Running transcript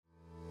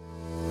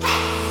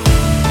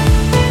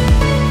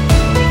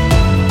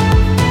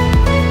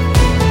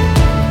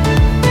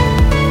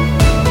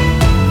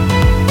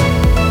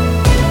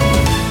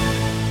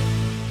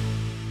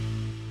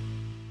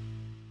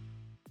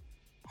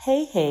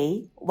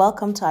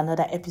Welcome to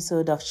another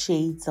episode of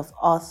Shades of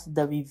Us,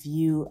 the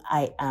review.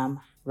 I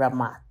am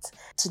Ramat.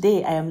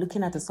 Today I am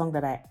looking at a song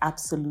that I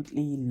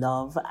absolutely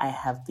love. I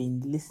have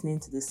been listening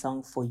to this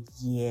song for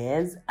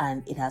years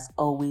and it has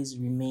always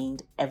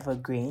remained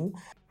evergreen.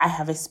 I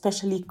have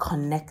especially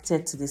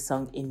connected to this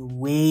song in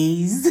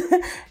ways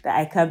that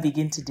I can't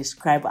begin to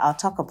describe. I'll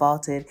talk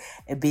about it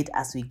a bit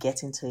as we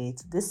get into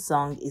it. This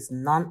song is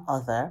none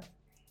other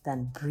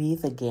than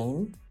Breathe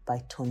Again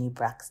by Toni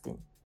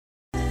Braxton.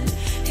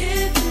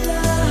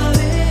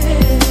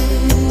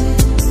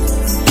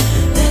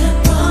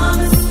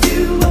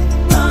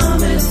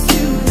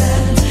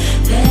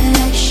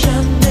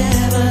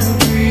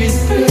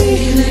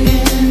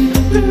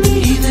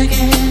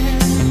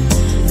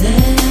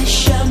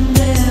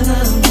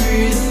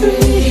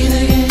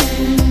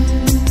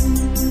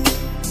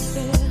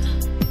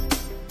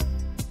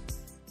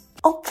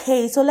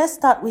 Okay, so let's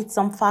start with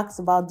some facts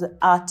about the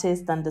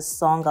artist and the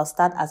song. I'll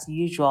start as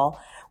usual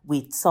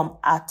with some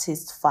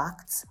artist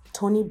facts.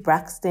 Toni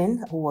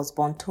Braxton, who was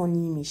born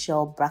Toni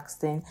Michelle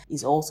Braxton,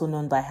 is also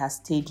known by her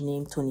stage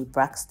name Toni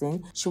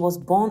Braxton. She was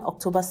born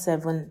October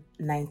 7,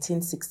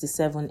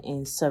 1967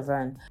 in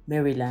Severn,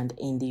 Maryland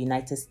in the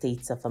United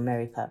States of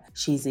America.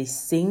 She's a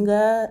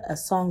singer, a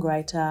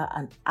songwriter,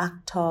 an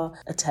actor,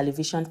 a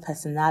television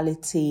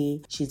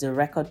personality. She's a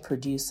record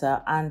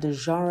producer, and the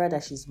genre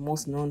that she's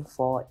most known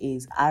for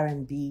is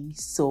R&B,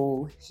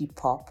 soul, hip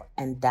hop,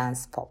 and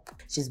dance pop.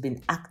 She's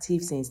been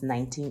active since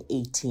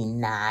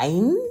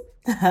 1989.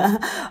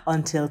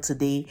 Until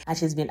today, and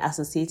she's been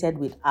associated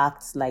with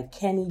acts like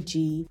Kenny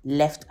G,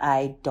 Left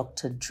Eye,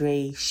 Dr.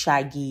 Dre,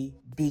 Shaggy,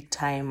 Big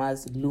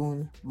Timers,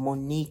 Loon,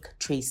 Monique,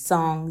 Trey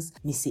Songz,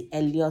 Missy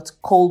Elliott,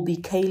 Colby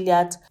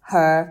Calliot,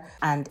 Her,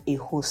 and a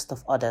host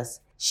of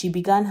others. She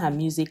began her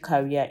music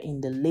career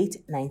in the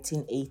late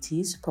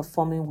 1980s,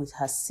 performing with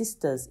her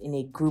sisters in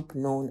a group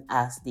known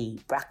as the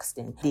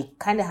Braxton. They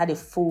kind of had a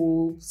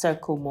full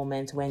circle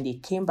moment when they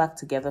came back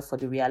together for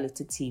the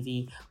reality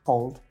TV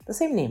called the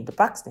same name, the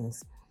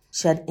Braxtons.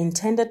 She had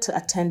intended to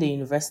attend the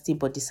university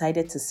but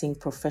decided to sing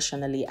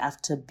professionally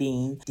after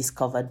being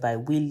discovered by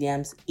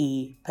Williams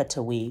A.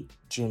 Petaway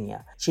Jr.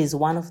 She is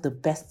one of the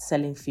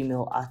best-selling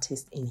female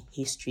artists in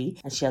history,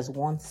 and she has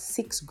won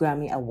 6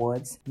 Grammy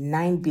Awards,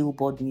 9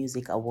 Billboard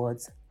Music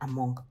Awards,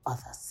 among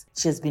others.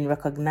 She has been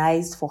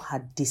recognized for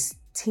her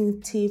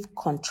distinctive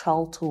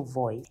contralto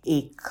voice,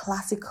 a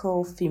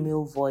classical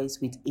female voice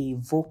with a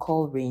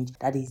vocal range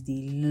that is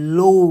the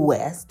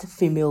lowest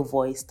female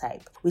voice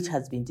type, which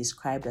has been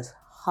described as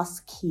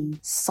husky,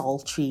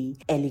 sultry,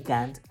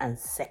 elegant, and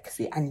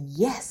sexy. And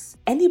yes,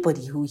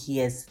 anybody who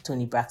hears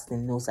Toni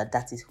Braxton knows that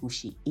that is who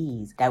she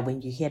is. That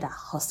when you hear that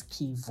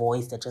husky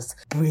voice that just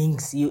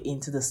brings you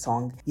into the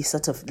song, you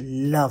sort of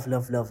love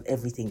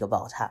everything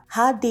about her.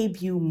 Her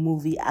debut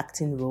movie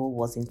acting role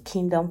was in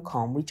Kingdom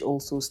Come, which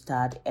also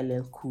starred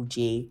LL Cool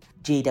J,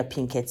 Jada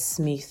Pinkett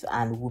Smith,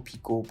 and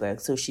Whoopi Goldberg.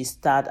 So she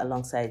starred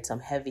alongside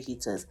some heavy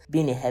hitters,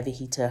 being a heavy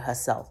hitter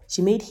herself.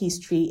 She made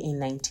history in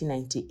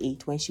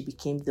 1998 when she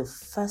became the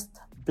first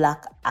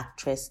Black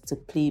actress to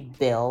play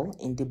Belle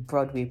in the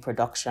Broadway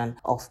production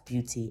of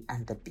Beauty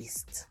and the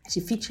Beast. She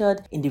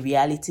featured in the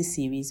reality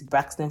series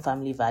Braxton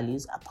Family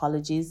Values.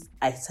 Apologies,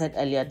 I said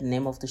earlier the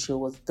name of the show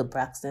was The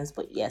Braxtons,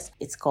 but yes,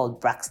 it's called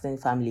Braxton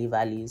Family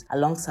Values,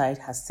 alongside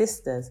her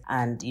sisters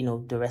and,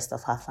 the rest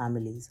of her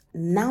families.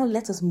 Now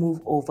let us move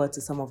over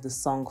to some of the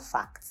song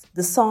facts.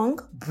 The song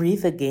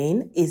Breathe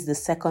Again is the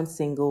second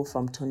single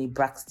from Toni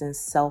Braxton's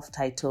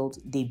self-titled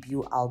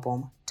debut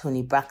album,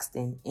 Toni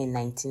Braxton, in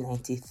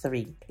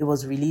 1993. It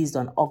was released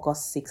on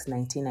August 6,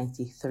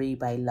 1993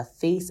 by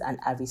LaFace and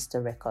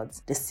Arista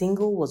Records. The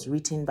single was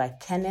written by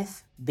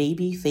Kenneth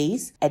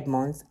Babyface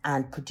Edmonds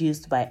and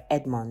produced by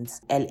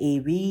Edmonds, L.A.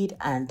 Reid,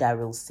 and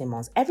Daryl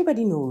Simmons.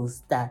 Everybody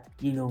knows that,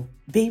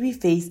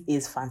 Babyface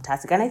is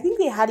fantastic. And I think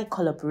they had a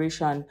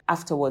collaboration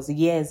afterwards,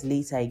 years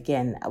later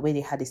again, where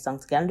they had a song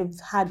together. And they've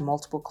had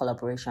multiple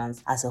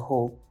collaborations as a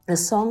whole. The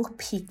song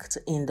peaked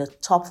in the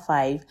top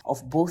 5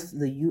 of both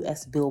the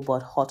US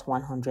Billboard Hot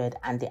 100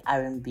 and the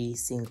R&B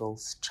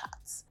singles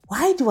charts.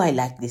 Why do I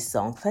like this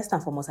song? First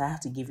and foremost, I have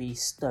to give you a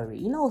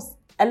story.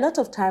 A lot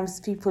of times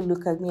people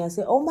look at me and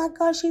say, oh my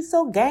gosh, she's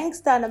so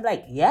gangster. And I'm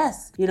like,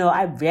 yes,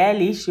 I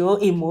barely show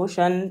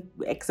emotion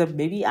except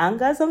maybe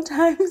anger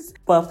sometimes.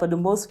 But for the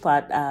most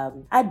part,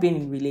 I'd been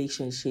in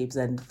relationships,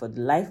 and for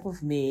the life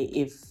of me,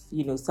 if,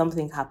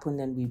 something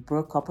happened and we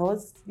broke up, I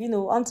was,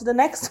 on to the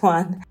next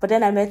one. But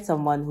then I met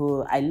someone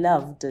who I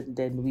loved, and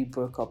then we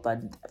broke up.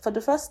 And for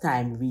the first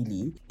time,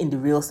 really, in the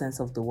real sense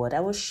of the word, I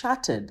was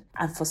shattered.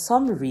 And for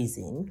some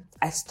reason,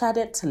 I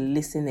started to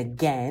listen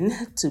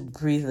again to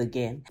Breathe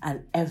Again.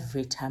 And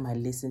every time I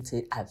listened to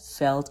it, I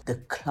felt the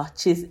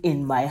clutches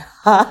in my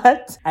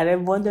heart. And I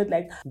wondered,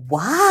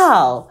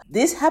 wow,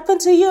 this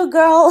happened to you,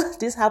 girl.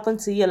 This happened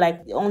to you,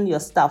 on your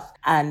stuff.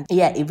 And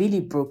yeah, it really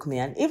broke me.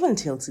 And even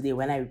till today,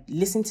 when I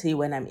listen to it,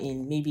 when I'm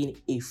in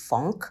maybe a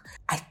funk,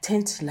 I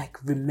tend to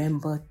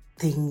remember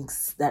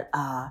things that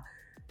are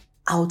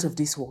out of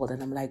this world.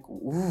 And I'm like,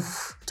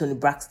 oof, Toni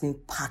Braxton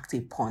packed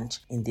a punch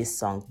in this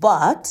song.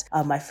 But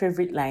my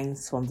favorite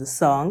lines from the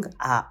song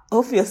are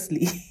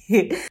obviously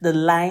the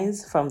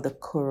lines from the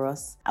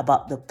chorus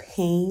about the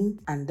pain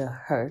and the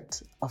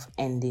hurt of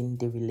ending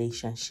the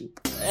relationship.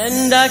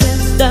 And I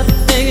can't stop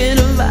thinking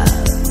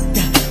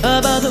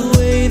about the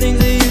way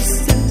things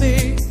used to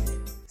be.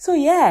 So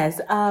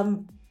yes,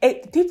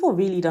 people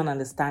really don't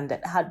understand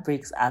that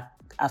heartbreaks are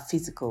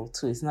physical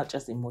too. It's not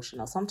just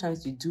emotional.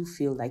 Sometimes you do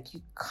feel like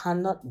you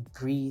cannot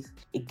breathe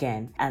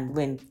again. And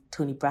when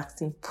Toni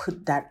Braxton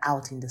put that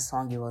out in the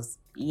song, it was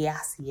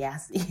yes.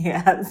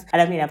 And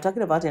I mean, I'm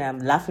talking about it and I'm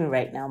laughing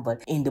right now,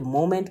 but in the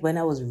moment when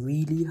I was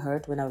really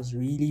hurt, when I was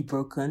really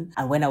broken,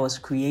 and when I was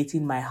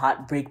creating my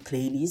heartbreak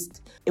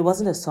playlist, it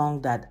wasn't a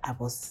song that I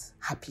was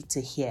happy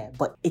to hear,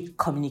 but it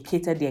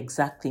communicated the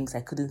exact things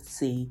I couldn't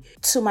say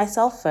to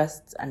myself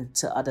first and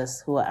to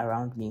others who are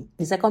around me.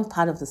 The second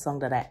part of the song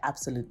that I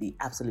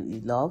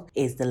absolutely love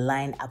is the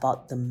line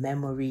about the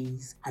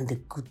memories and the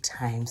good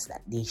times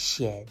that they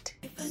shared.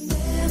 If I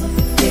never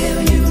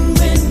feel you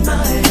in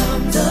my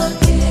arms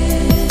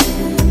again,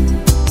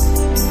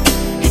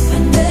 if I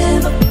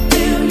never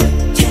feel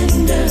your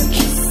tender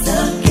kiss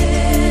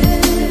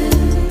again,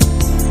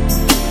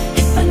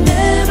 if I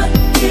never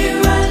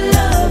hear I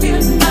love you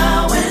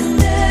now and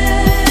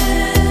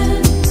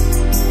then,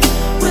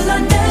 will I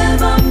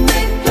never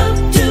make love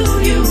to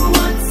you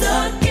once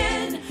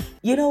again?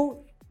 You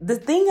know, the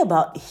thing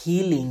about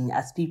healing,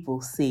 as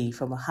people say,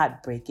 from a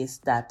heartbreak is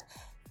that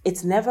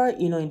it's never,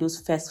 in those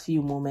first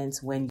few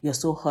moments when you're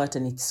so hurt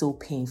and it's so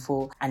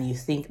painful and you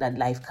think that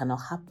life cannot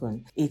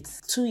happen.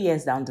 It's 2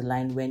 years down the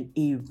line when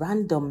a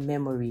random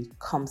memory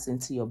comes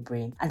into your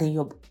brain and then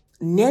you're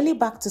nearly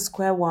back to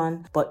square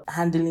one, but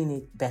handling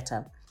it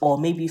better. Or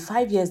maybe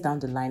 5 years down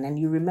the line and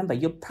you remember,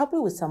 you're probably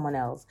with someone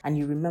else and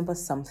you remember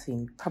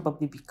something,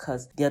 probably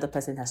because the other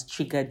person has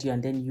triggered you,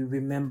 and then you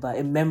remember,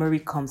 a memory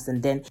comes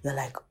and then you're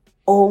like,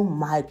 oh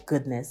my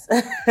goodness.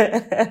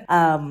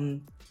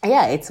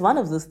 Yeah, it's one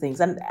of those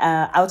things. And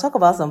I'll talk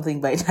about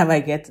something by the time I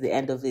get to the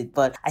end of it.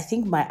 But I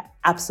think my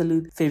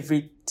absolute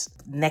favorite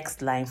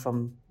next line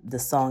from the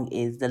song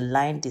is the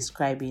line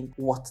describing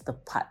what the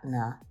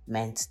partner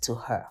meant to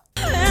her.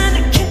 And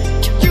I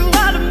can't get you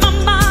out of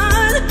my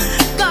mind.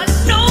 God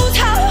knows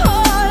how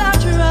hard I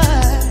try.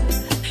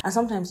 And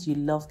sometimes you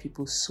love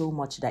people so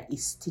much that it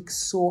sticks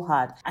so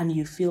hard and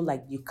you feel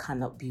like you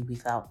cannot be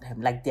without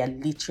them. Like they're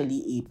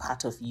literally a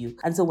part of you.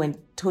 And so when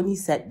Toni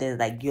said they're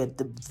like, you're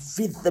the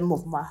rhythm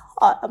of my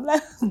heart, I'm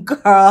like,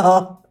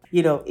 girl,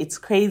 it's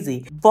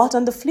crazy. But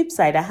on the flip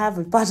side, I have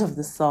a part of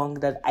the song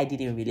that I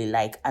didn't really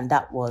like. And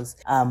that was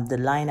the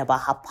line about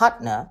her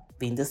partner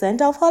being the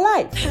center of her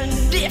life.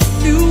 And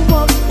if you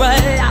walk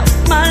right out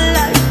my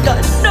life,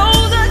 God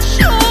knows I'm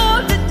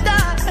sure to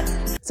die.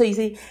 So you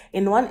see,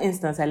 in one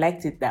instance, I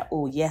liked it that,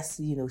 oh yes,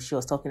 she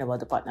was talking about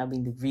the partner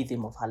being the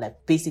rhythm of her life,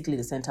 basically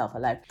the center of her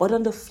life. But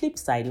on the flip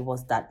side, it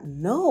was that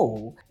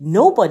no,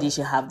 nobody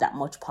should have that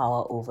much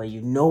power over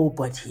you.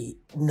 Nobody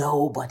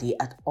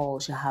at all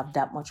should have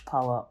that much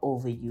power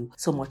over you.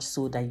 So much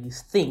so that you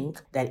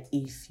think that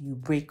if you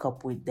break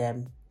up with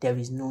them, there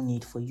is no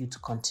need for you to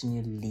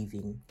continue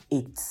living.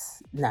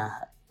 It's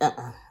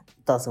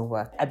doesn't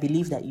work. I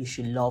believe that you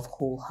should love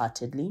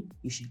wholeheartedly.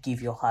 You should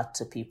give your heart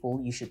to people.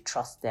 You should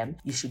trust them.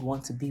 You should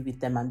want to be with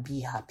them and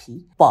be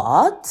happy.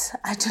 But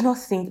I do not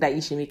think that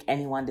you should make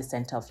anyone the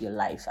center of your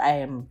life.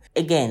 I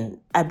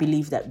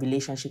believe that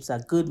relationships are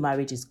good,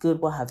 marriage is good,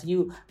 what have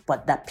you,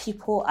 but that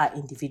people are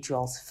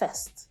individuals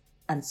first.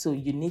 And so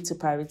you need to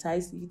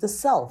prioritize the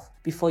self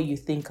before you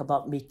think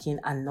about making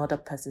another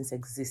person's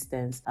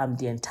existence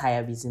the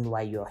entire reason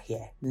why you're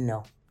here.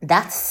 No.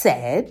 That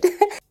said,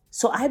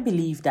 so I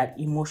believe that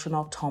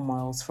emotional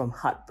turmoils from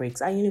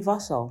heartbreaks are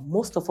universal.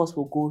 Most of us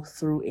will go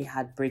through a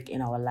heartbreak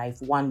in our life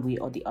one way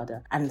or the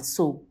other. And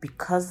so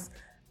because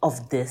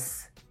of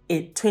this,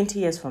 20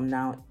 years from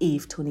now,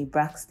 if Toni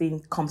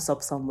Braxton comes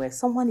up somewhere,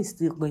 someone is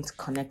still going to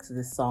connect to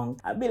this song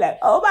and be like,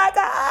 oh my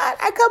God,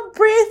 I can't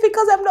breathe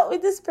because I'm not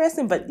with this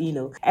person. But,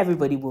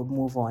 everybody will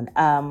move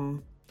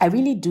on. I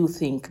really do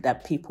think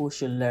that people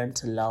should learn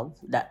to love.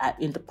 That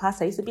in the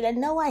past, I used to be like,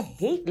 no, I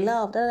hate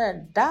love,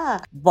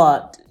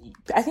 But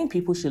I think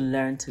people should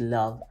learn to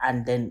love.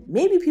 And then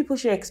maybe people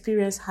should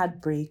experience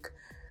heartbreak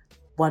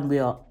one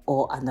way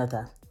or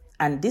another.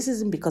 And this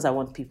isn't because I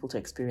want people to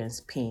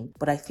experience pain,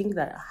 but I think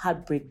that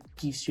heartbreak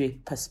gives you a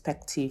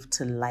perspective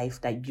to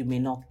life that you may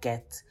not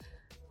get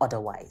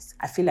otherwise.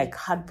 I feel like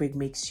heartbreak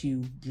makes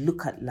you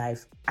look at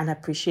life and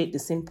appreciate the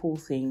simple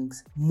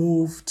things,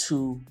 move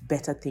to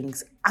better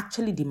things,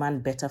 actually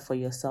demand better for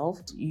yourself.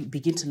 You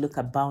begin to look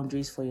at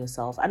boundaries for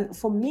yourself. And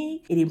for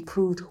me, it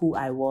improved who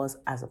I was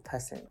as a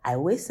person. I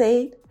always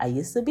say I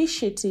used to be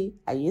shitty.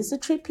 I used to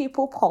treat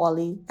people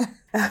poorly.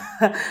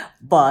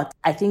 But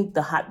I think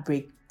the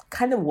heartbreak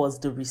kind of was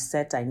the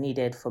reset I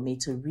needed for me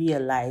to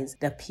realize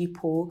that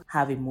people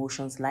have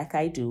emotions like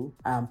I do.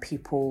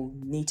 People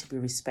need to be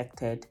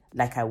respected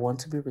like I want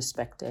to be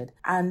respected.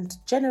 And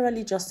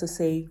generally just to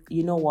say,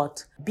 you know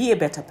what, be a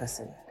better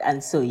person.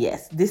 And so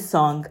yes, this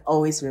song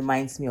always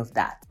reminds me of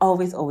that.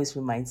 Always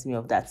reminds me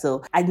of that.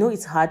 So I know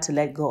it's hard to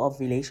let go of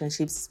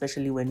relationships,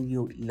 especially when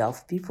you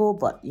love people.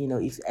 But, you know,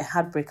 if a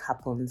heartbreak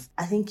happens,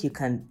 I think you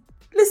can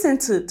listen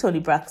to Toni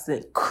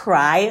Braxton,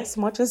 cry as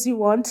much as you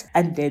want,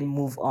 and then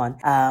move on.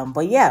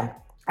 But yeah,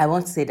 I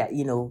want to say that,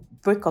 you know,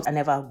 breakups are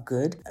never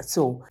good.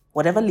 So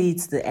whatever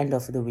leads to the end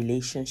of the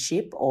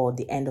relationship or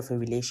the end of a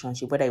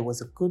relationship, whether it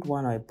was a good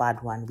one or a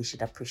bad one, we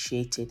should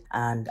appreciate it.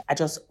 And I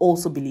just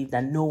also believe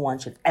that no one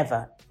should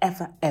ever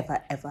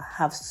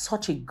have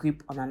such a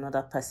grip on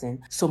another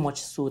person, so much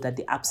so that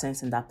the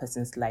absence in that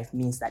person's life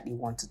means that they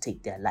want to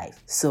take their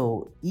life.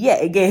 So yeah,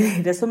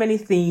 again, there's so many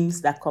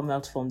themes that come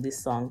out from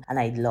this song, and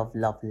I love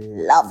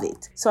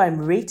it. So I'm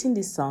rating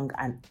this song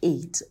an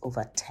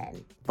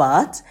 8/10.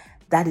 But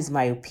that is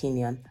my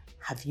opinion.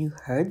 Have you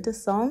heard the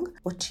song?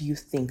 What do you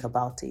think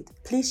about it?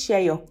 Please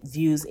share your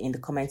views in the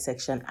comment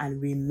section,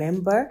 and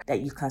remember that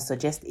you can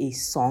suggest a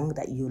song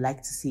that you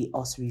like to see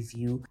us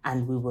review,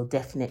 and we will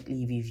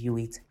definitely review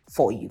it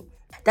for you.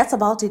 That's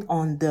about it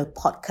on the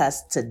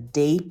podcast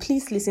today.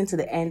 Please listen to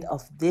the end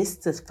of this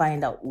to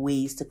find out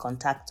ways to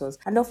contact us.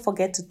 And don't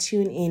forget to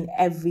tune in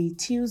every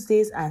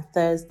Tuesdays and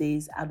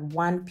Thursdays at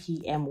 1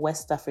 p.m.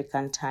 West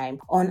African time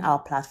on our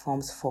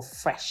platforms for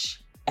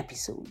fresh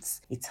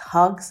episodes. It's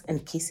hugs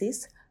and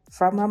kisses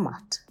from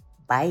Ramat.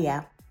 Bye,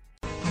 yeah.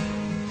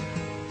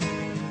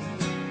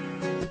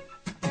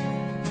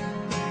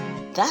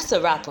 That's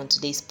a wrap on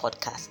today's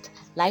podcast.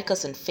 Like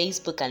us on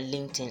Facebook and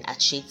LinkedIn at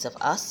Shades of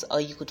Us,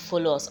 or you could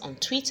follow us on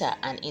Twitter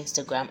and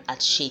Instagram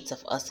at Shades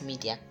of Us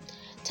Media.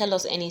 Tell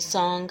us any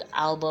song,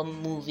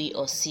 album, movie,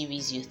 or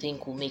series you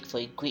think will make for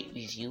a great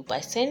review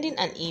by sending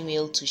an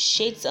email to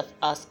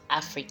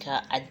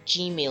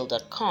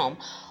shadesofusafrica@gmail.com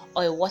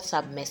or a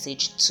WhatsApp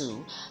message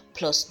to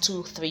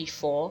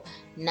 +234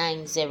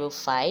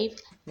 905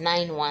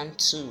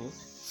 912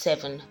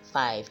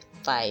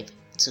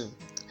 7552.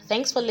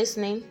 Thanks for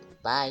listening.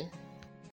 Bye.